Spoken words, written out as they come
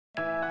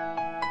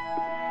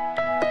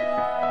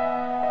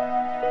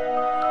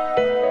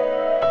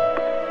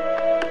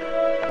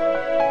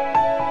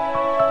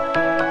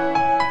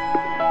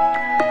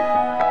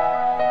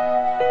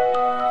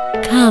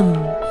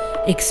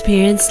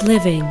Experience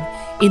living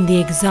in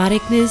the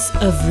exoticness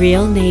of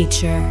real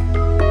nature.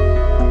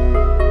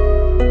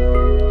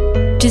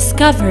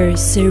 Discover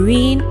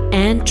serene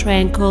and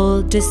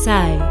tranquil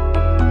DuSai.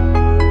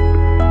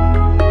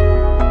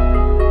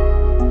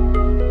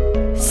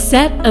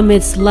 Set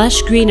amidst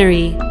lush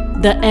greenery,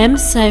 the M.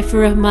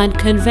 Saifur Rahman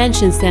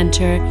Convention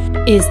Center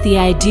is the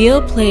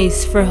ideal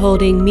place for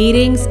holding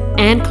meetings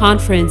and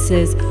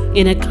conferences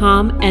in a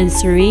calm and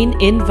serene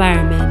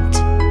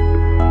environment.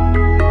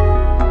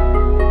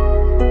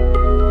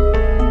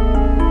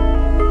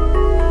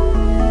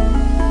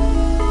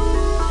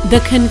 The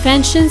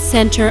Convention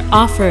Center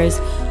offers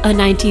a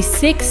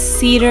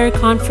 96-seater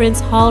conference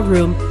hall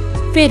room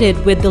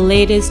fitted with the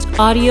latest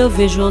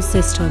audio-visual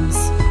systems.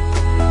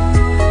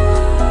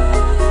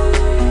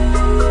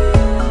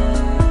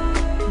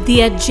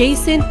 The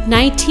adjacent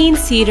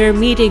 19-seater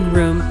meeting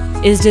room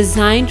is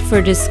designed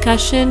for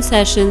discussion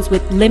sessions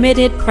with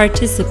limited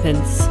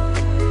participants.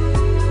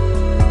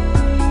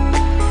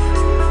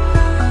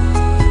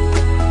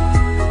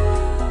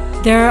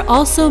 There are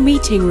also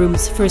meeting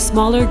rooms for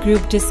smaller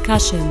group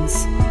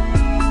discussions.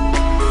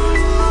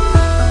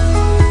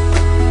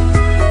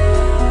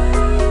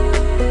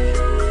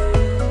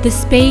 The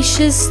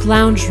spacious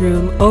lounge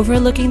room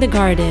overlooking the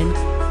garden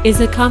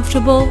is a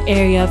comfortable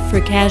area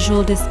for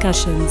casual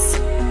discussions.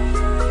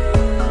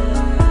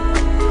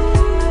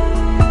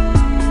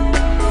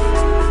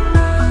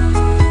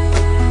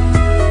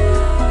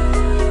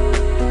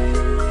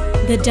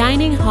 The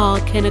dining hall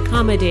can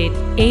accommodate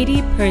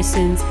 80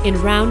 persons in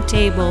round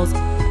tables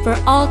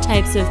for all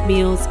types of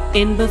meals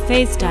in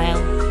buffet style.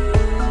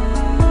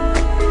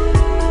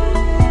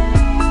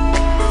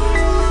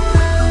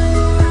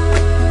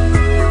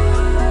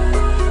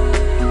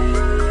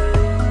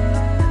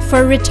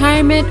 For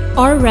retirement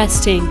or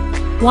resting,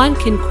 one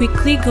can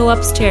quickly go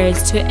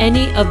upstairs to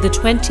any of the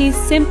 20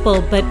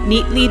 simple but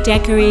neatly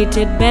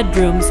decorated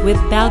bedrooms with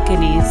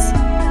balconies.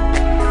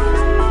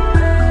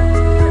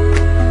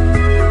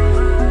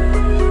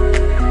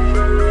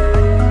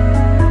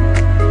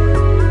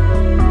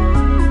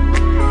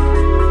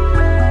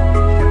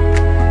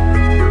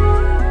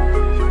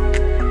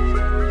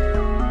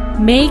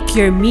 Make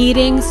your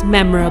meetings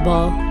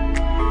memorable.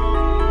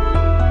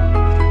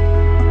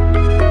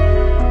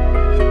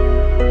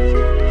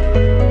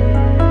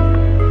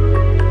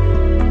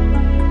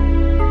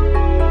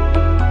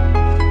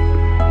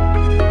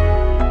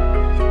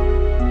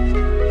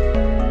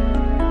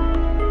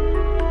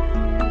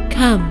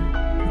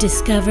 Come,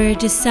 discover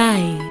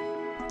DuSai,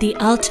 the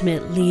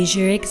ultimate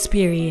leisure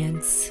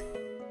experience.